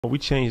We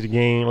changed the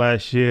game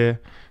last year.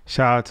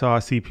 Shout out to our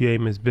CPA,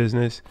 Miss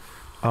Business.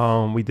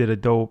 We did a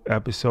dope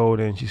episode,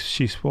 and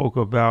she spoke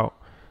about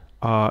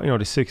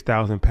the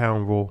 6,000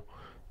 pound rule,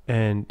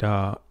 and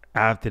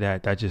after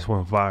that just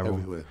went viral.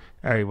 Everywhere.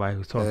 Everybody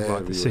was talking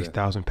about the Everywhere.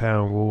 6,000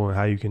 pound rule and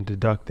how you can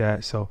deduct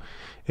that. So,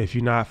 if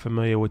you're not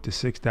familiar with the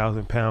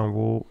 6,000 pound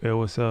rule, it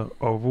was a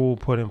rule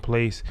put in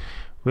place.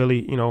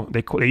 Really,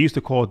 they used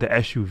to call it the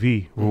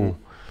SUV rule,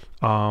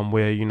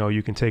 where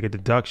you can take a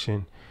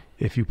deduction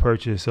if you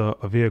purchase a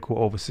vehicle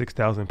over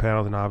 6,000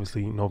 pounds, and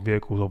obviously,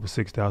 vehicles over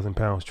 6,000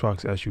 pounds,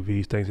 trucks,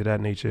 SUVs, things of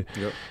that nature.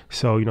 Yep.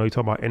 So, you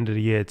talk about end of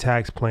the year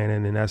tax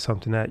planning, and that's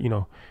something that,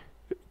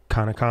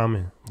 kind of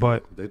common.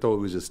 But They thought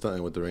we was just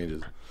stunting with the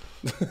Rangers.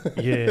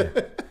 yeah.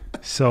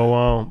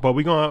 So, but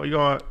we're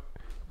gonna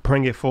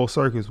bring it full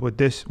circles with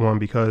this one,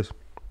 because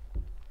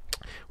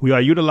we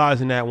are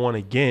utilizing that one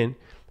again,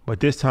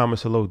 but this time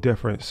it's a little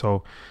different.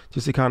 So,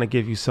 just to kind of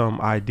give you some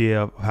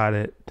idea of how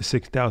the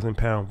 6,000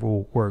 pound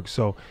rule works.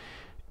 So,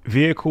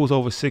 vehicles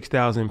over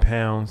 6,000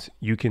 pounds,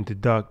 you can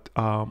deduct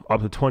up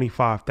to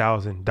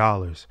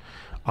 $25,000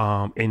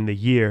 in the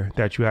year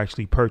that you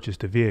actually purchased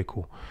the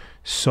vehicle.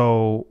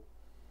 So,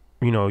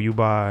 you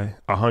buy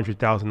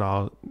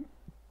 $100,000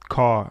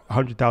 car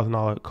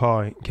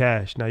in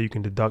cash. Now you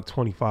can deduct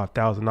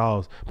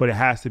 $25,000, but it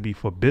has to be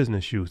for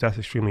business use. That's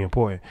extremely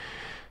important.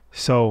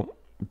 So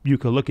you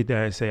could look at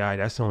that and say, all right,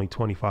 that's only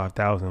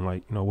 25,000.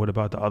 Like, what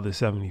about the other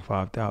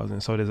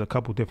 75,000? So there's a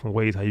couple different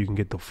ways how you can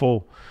get the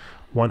full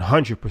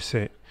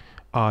 100%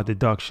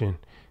 deduction.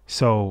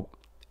 So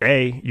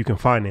you can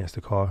finance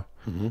the car.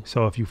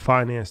 So if you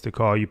finance the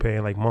car, you're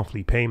paying like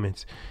monthly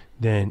payments,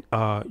 then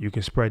you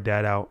can spread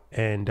that out,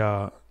 and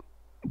the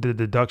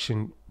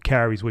deduction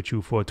carries with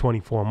you for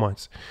 24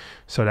 months.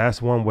 So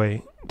that's one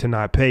way to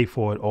not pay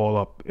for it all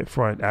up in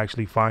front,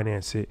 actually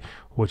finance it,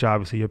 which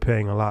obviously you're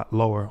paying a lot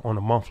lower on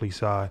the monthly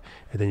side,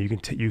 and then you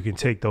can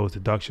take those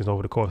deductions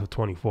over the course of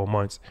 24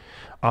 months.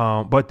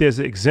 But there's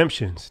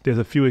exemptions. There's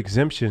a few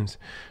exemptions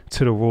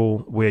to the rule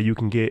where you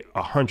can get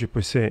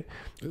 100%.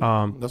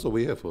 That's what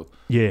we're here for.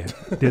 Yeah,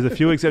 there's a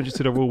few exemptions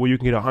to the rule where you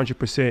can get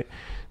 100%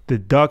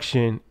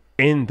 deduction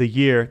in the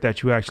year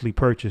that you actually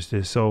purchased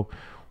this. So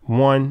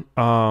one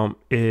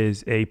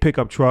is a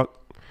pickup truck.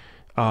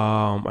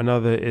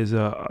 Another is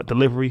a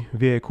delivery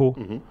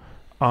vehicle.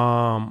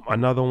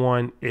 Another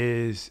one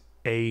is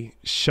a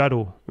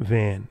shuttle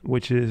van,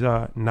 which is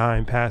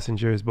 9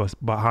 passengers but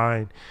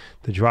behind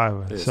the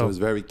driver. Yeah, so it's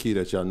very key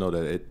that y'all know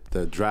that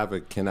the driver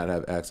cannot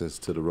have access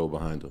to the row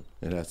behind them.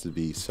 It has to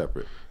be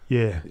separate.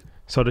 Yeah.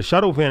 So the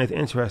shuttle van is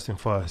interesting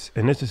for us,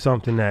 and this is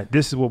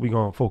what we're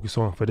going to focus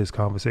on for this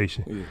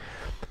conversation. Yeah.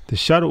 The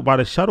shuttle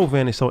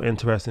van is so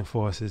interesting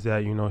for us is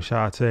that, shout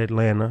out to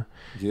Atlanta.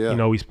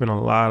 Yeah. We spent a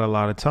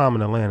lot of time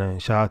in Atlanta,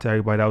 and shout out to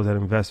everybody that was at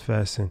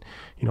InvestFest. And,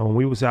 when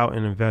we was out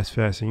in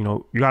InvestFest, and,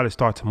 you got to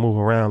start to move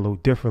around a little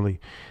differently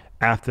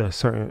after a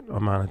certain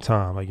amount of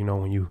time. Like,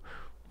 when you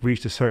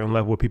reach a certain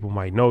level where people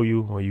might know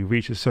you, or you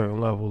reach a certain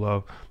level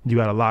of, you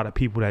got a lot of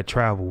people that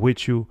travel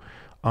with you.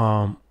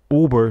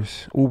 Uber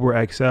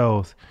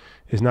XLs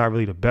is not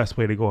really the best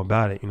way to go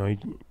about it.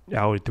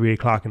 Out at 3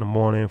 o'clock in the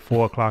morning,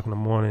 4 o'clock in the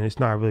morning, it's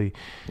not really,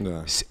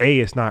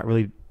 it's not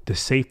really the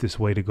safest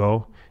way to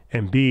go.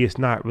 And B, it's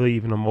not really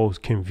even the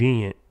most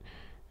convenient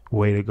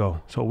way to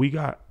go. So we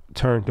got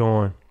turned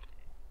on.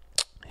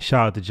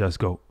 Shout out to Just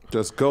Go.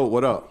 Just Go,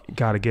 what up?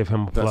 Got to give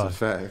him a plug. That's a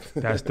fact.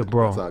 That's the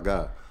bro. That's our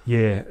guy.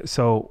 Yeah,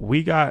 so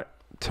we got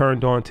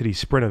turned on to these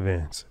Sprinter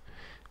vans.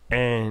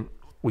 And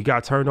we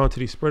got turned on to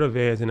these Sprinter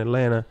vans in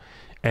Atlanta.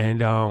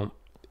 And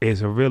it's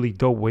a really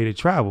dope way to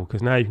travel,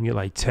 because now you can get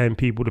like 10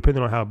 people,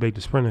 depending on how big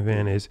the Sprinter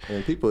van is.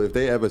 And people, if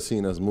they ever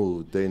seen us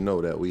move, they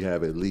know that we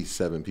have at least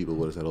 7 people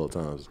with us at all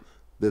times.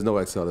 There's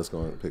no XL that's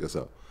going to pick us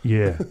up.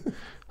 Yeah.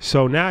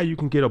 So now you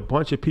can get a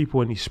bunch of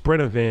people in these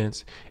Sprinter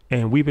vans,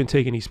 and we've been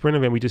taking these Sprinter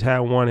vans. We just had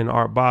one in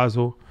Art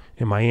Basel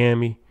in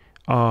Miami.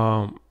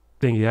 I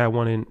think you had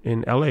one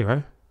in LA,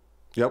 right?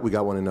 Yep, we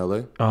got one in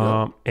LA.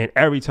 And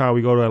every time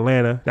we go to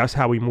Atlanta, that's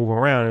how we move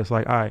around. It's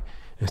like, all right,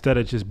 instead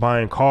of just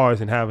buying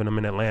cars and having them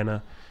in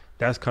Atlanta,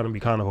 that's going to be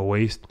kind of a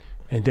waste.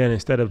 And then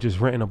instead of just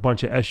renting a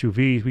bunch of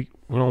SUVs, we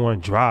don't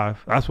want to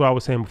drive. That's what I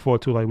was saying before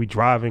too. Like, we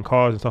drive in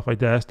cars and stuff like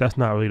that. That's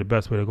not really the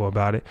best way to go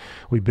about it.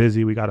 We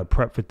busy. We got to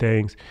prep for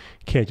things.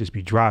 Can't just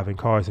be driving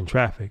cars in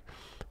traffic.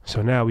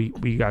 So now we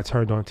got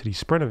turned on to these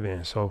Sprinter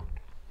vans. So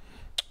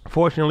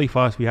fortunately for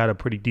us, we had a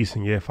pretty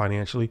decent year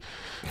financially.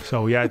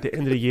 So we at the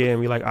end of the year,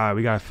 and we like, all right,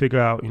 we got to figure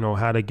out,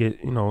 how to get,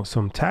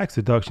 some tax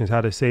deductions,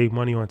 how to save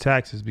money on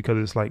taxes, because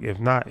it's like,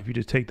 if you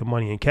just take the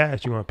money in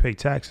cash, you're going to pay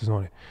taxes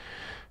on it.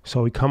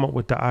 So we come up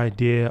with the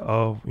idea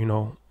of,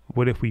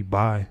 what if we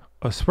buy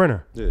a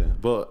Sprinter? Yeah,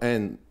 but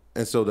and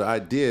so the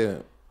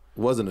idea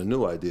wasn't a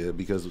new idea,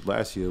 because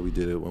last year we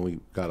did it when we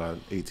got our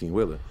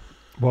 18-wheeler.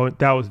 Well,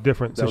 that was a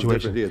different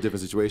situation. Different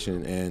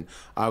situation. And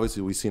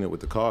obviously we seen it with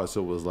the car,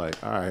 so it was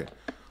like, all right,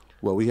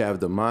 well, we have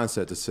the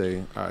mindset to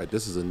say, all right,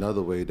 this is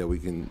another way that we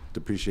can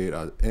depreciate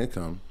our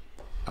income.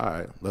 All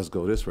right, let's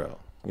go this route.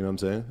 You know what I'm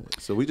saying?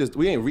 So we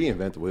ain't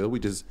reinvent the wheel. We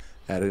just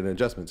added an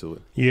adjustment to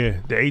it. Yeah,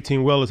 the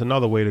 18-wheel is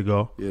another way to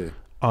go. Yeah.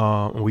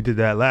 And we did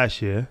that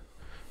last year.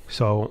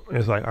 So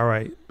it's like, all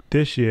right,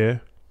 this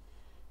year,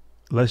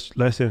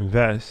 let's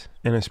invest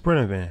in a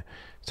Sprinter van.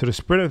 So the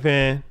Sprinter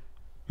van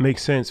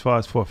makes sense for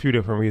us for a few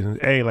different reasons.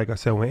 A, like I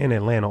said, we're in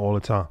Atlanta all the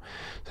time.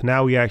 So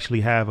now we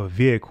actually have a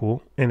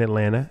vehicle in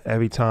Atlanta.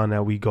 Every time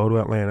that we go to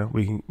Atlanta,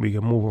 we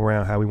can move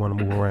around how we want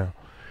to move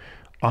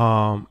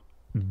around.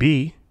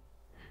 B,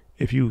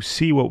 if you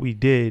see what we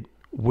did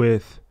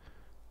with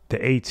the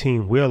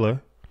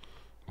 18-wheeler,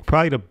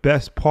 probably the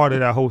best part of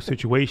that whole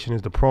situation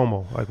is the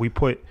promo. Like we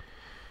put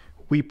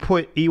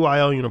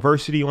EYL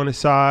University on the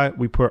side,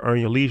 we put Earn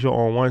Your Leisure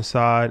on one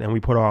side, and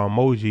we put our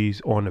emojis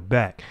on the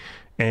back.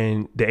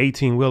 And the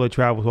 18-wheeler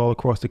travels all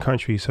across the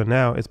country. So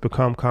now it's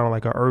become kind of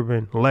like an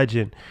urban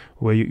legend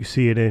where you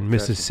see it in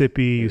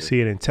Mississippi, you see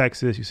it in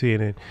Texas, you see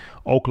it in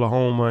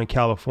Oklahoma and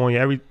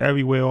California,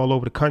 everywhere all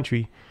over the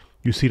country.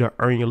 You see the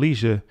Earn Your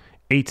Leisure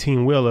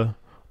 18-wheeler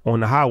on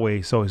the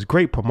highway. So it's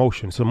great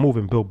promotion. It's a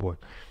moving billboard.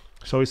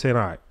 So he's saying,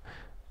 all right,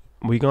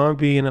 we're going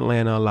to be in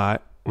Atlanta a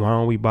lot. Why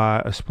don't we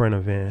buy a Sprinter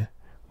van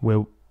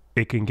where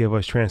it can give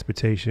us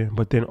transportation,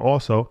 but then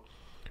also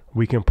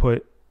we can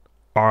put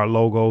our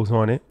logos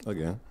on it.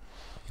 Again,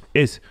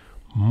 it's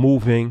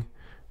moving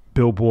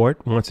billboard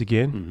once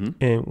again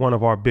in one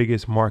of our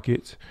biggest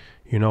markets.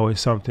 You know,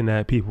 it's something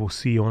that people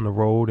see on the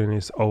road, and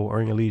it's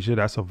Earn Your Leisure.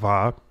 That's a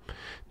vibe.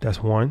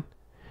 That's one.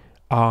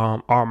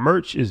 Our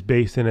merch is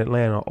based in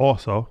Atlanta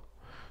also.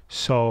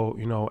 So,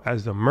 you know,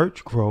 as the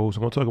merch grows,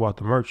 and we'll talk about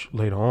the merch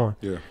later on.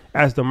 Yeah.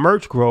 As the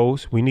merch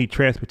grows, we need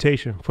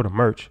transportation for the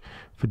merch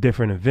for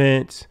different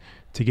events,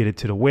 to get it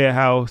to the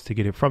warehouse, to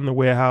get it from the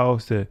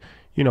warehouse, to,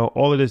 you know,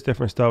 all of this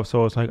different stuff.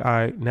 So it's like, all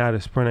right, now the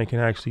Sprinter can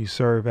actually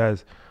serve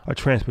as a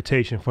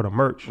transportation for the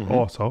merch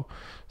also.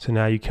 So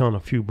now you're killing a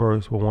few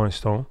birds with one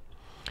stone.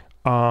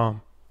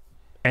 And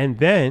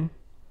then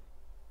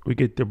we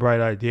get the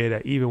bright idea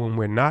that even when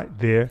we're not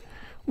there,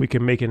 we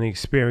can make an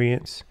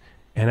experience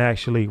and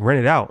actually rent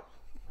it out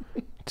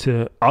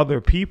to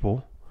other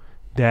people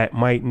that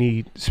might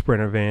need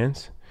Sprinter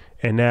vans.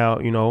 And now,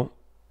 you know,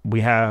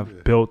 we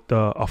have built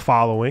a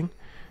following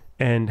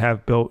and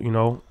have built, you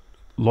know,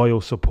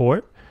 loyal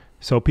support.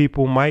 So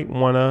people might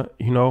want to,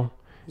 you know,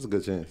 it's a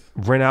good chance,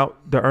 rent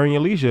out the Earn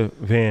Your Leisure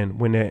van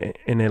when they're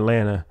in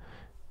Atlanta,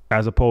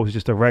 as opposed to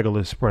just a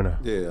regular Sprinter.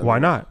 Yeah, why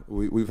not?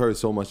 We've heard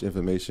so much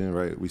information,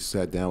 right? We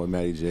sat down with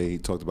Matty J. He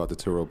talked about the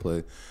Turo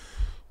play.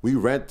 We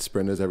rent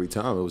Sprinters every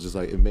time. It was just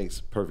like, it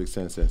makes perfect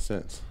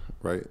sense,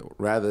 right?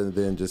 Rather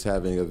than just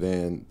having a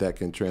van that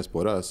can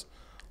transport us,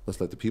 let's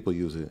let the people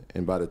use it.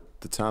 And by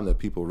the time that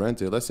people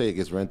rent it, let's say it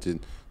gets rented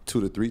 2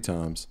 to 3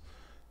 times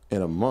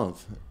in a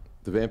month,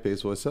 the van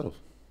pays for itself.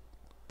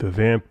 The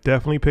van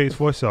definitely pays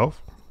for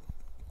itself.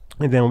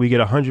 And then we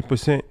get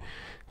 100%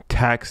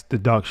 tax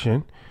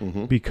deduction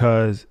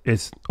because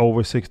it's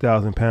over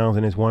 6,000 pounds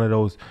and it's one of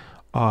those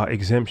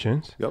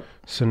exemptions. Yep.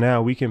 So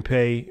now we can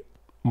pay,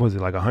 what was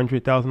it, like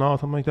 $100,000,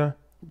 something like that?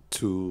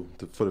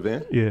 For the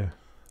van? Yeah.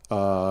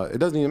 It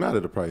doesn't even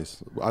matter the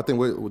price. I think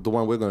the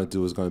one we're going to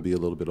do is going to be a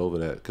little bit over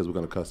that because we're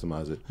going to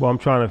customize it. Well, I'm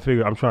trying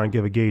to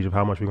give a gauge of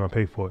how much we're going to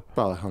pay for it.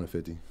 Probably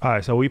 $150. All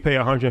right, so we pay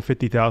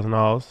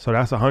 $150,000. So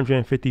that's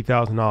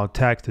 $150,000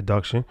 tax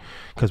deduction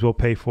because we'll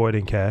pay for it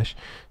in cash.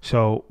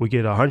 So we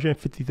get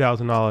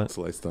 $150,000. It's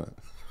a light stunt.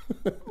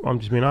 I'm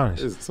just being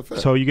honest. It's a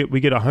fact. So we get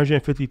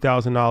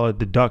 $150,000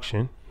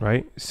 deduction,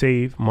 right?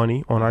 Save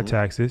money on our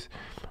taxes.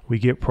 We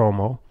get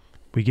promo.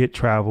 We get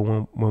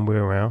travel when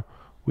we're around.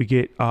 We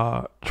get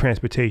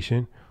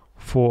transportation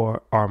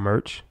for our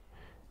merch,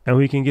 and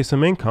we can get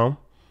some income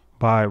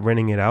by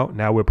renting it out.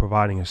 Now we're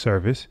providing a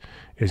service.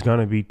 It's going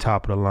to be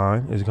top of the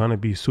line. It's going to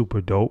be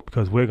super dope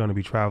because we're going to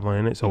be traveling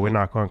in it, so we're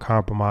not going to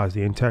compromise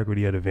the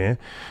integrity of the van.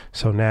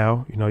 So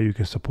now, you know, you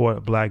can support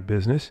a black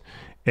business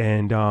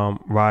and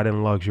ride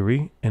in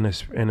luxury in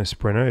a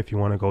Sprinter if you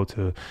want to go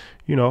to,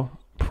 you know,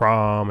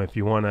 prom, if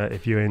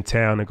you're in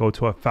town and go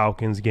to a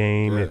Falcons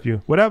game, if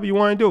you whatever you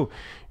want to do.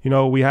 You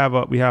know, we have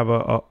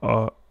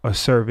a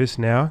service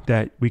now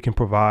that we can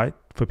provide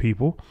for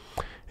people.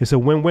 It's a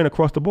win-win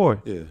across the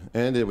board. Yeah,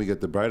 and then we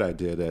get the bright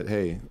idea that,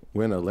 hey,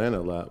 we're in Atlanta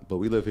a lot, but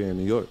we live here in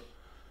New York,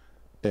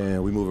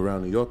 and we move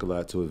around New York a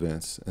lot to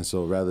events. And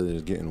so rather than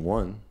just getting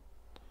one,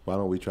 why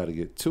don't we try to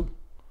get 2,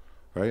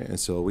 right? And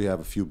so we have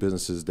a few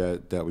businesses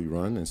that we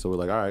run, and so we're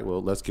like, all right,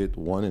 well, let's get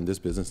one in this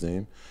business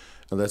name,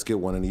 and let's get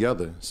one in the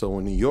other. So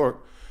in New York,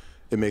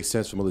 it makes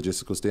sense from a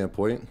logistical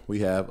standpoint. We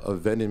have a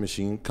vending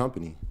machine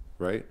company,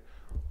 right?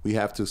 We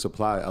have to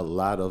supply a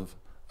lot of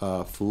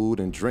food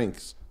and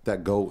drinks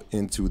that go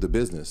into the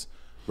business.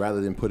 Rather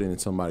than put it in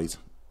somebody's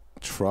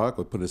truck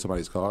or put it in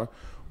somebody's car,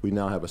 we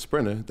now have a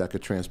Sprinter that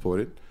could transport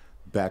it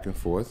back and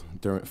forth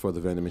for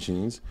the vending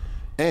machines.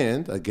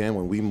 And again,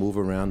 when we move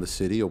around the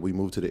city or we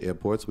move to the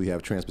airports, we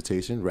have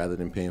transportation rather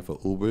than paying for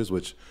Ubers,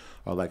 which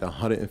are like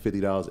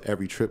 $150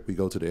 every trip we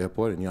go to the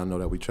airport. And y'all know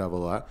that we travel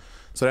a lot.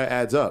 So that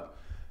adds up.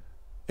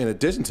 In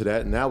addition to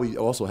that, now we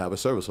also have a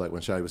service like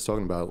when Shadi was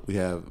talking about. We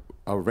have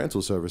a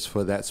rental service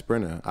for that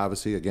Sprinter.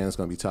 Obviously, again, it's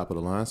going to be top of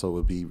the line, so it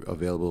will be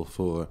available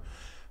for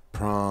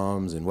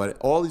proms and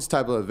all these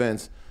type of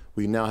events,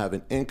 we now have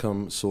an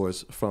income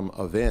source from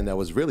a van that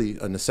was really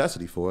a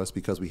necessity for us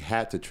because we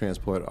had to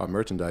transport our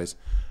merchandise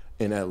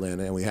in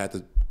Atlanta and we had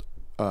to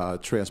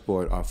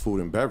transport our food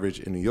and beverage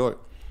in New York.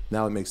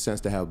 Now it makes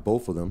sense to have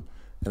both of them.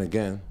 And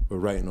again, we're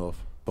writing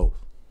off both.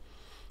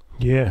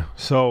 Yeah,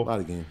 so a lot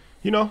of game.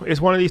 You know, it's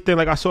one of these things.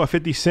 Like I saw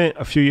 50 Cent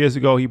a few years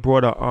ago. He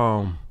brought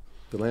a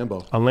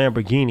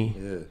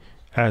Lamborghini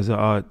as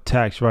a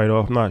tax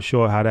write-off. I'm not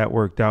sure how that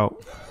worked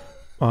out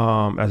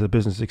as a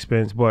business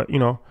expense, but you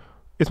know,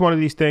 it's one of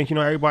these things. You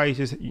know,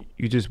 everybody's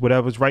just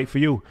whatever's right for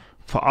you.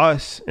 For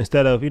us,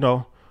 instead of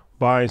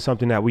buying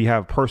something that we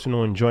have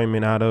personal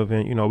enjoyment out of,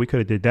 and we could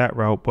have did that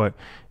route, but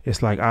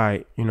it's like, all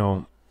right,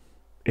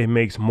 it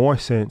makes more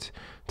sense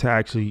to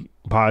actually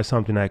buy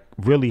something that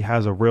really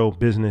has a real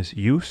business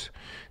use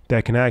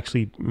that can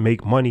actually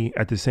make money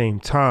at the same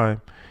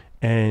time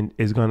and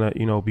is gonna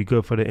be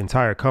good for the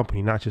entire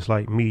company, not just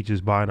like me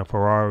just buying a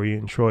Ferrari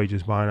and Troy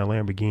just buying a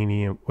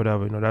Lamborghini and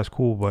whatever. That's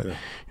cool, but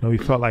we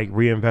felt like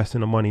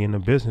reinvesting the money in the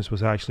business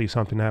was actually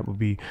something that would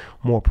be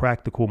more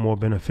practical, more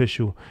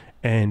beneficial,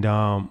 and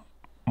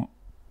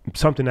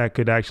something that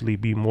could actually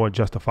be more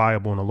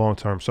justifiable in the long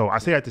term. So I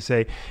say that to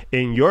say,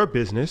 in your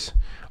business,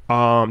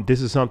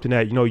 this is something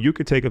that you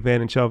could take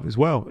advantage of as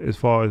well, as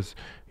far as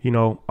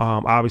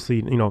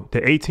obviously the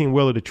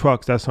 18-wheeler, the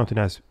trucks, that's something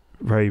that's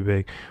very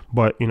big,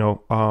 but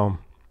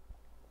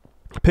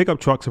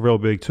pickup trucks are real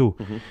big too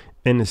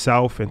in the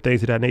South and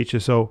things of that nature.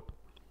 So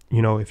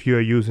if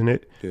you're using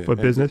it for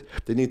business,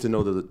 they need to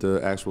know the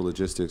actual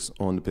logistics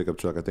on the pickup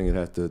truck. I think it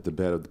has the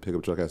bed of the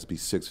pickup truck has to be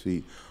 6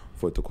 feet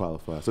for it to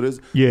qualify. So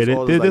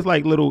there's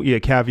like little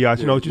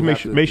caveats.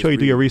 Just make sure you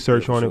do your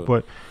research on it.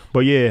 But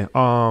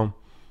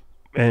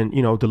and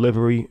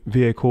delivery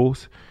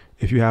vehicles.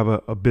 If you have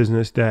a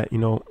business that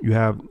you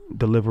have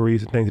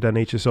deliveries and things of that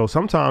nature. So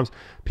sometimes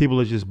people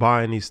are just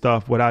buying these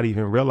stuff without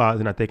even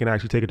realizing that they can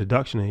actually take a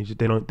deduction, and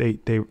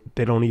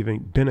they don't even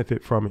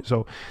benefit from it.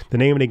 So the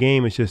name of the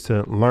game is just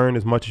to learn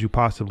as much as you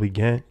possibly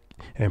can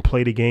and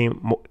play the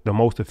game the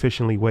most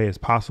efficiently way as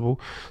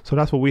possible. So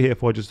that's what we're here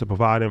for, just to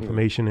provide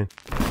information. And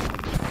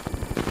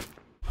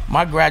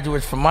my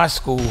graduates from my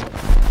school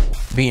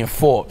being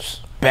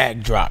Forbes,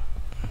 bag drop.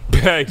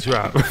 Bag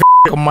drop.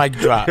 A mic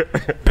drop,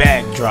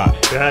 bag drop.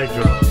 Bag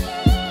drop.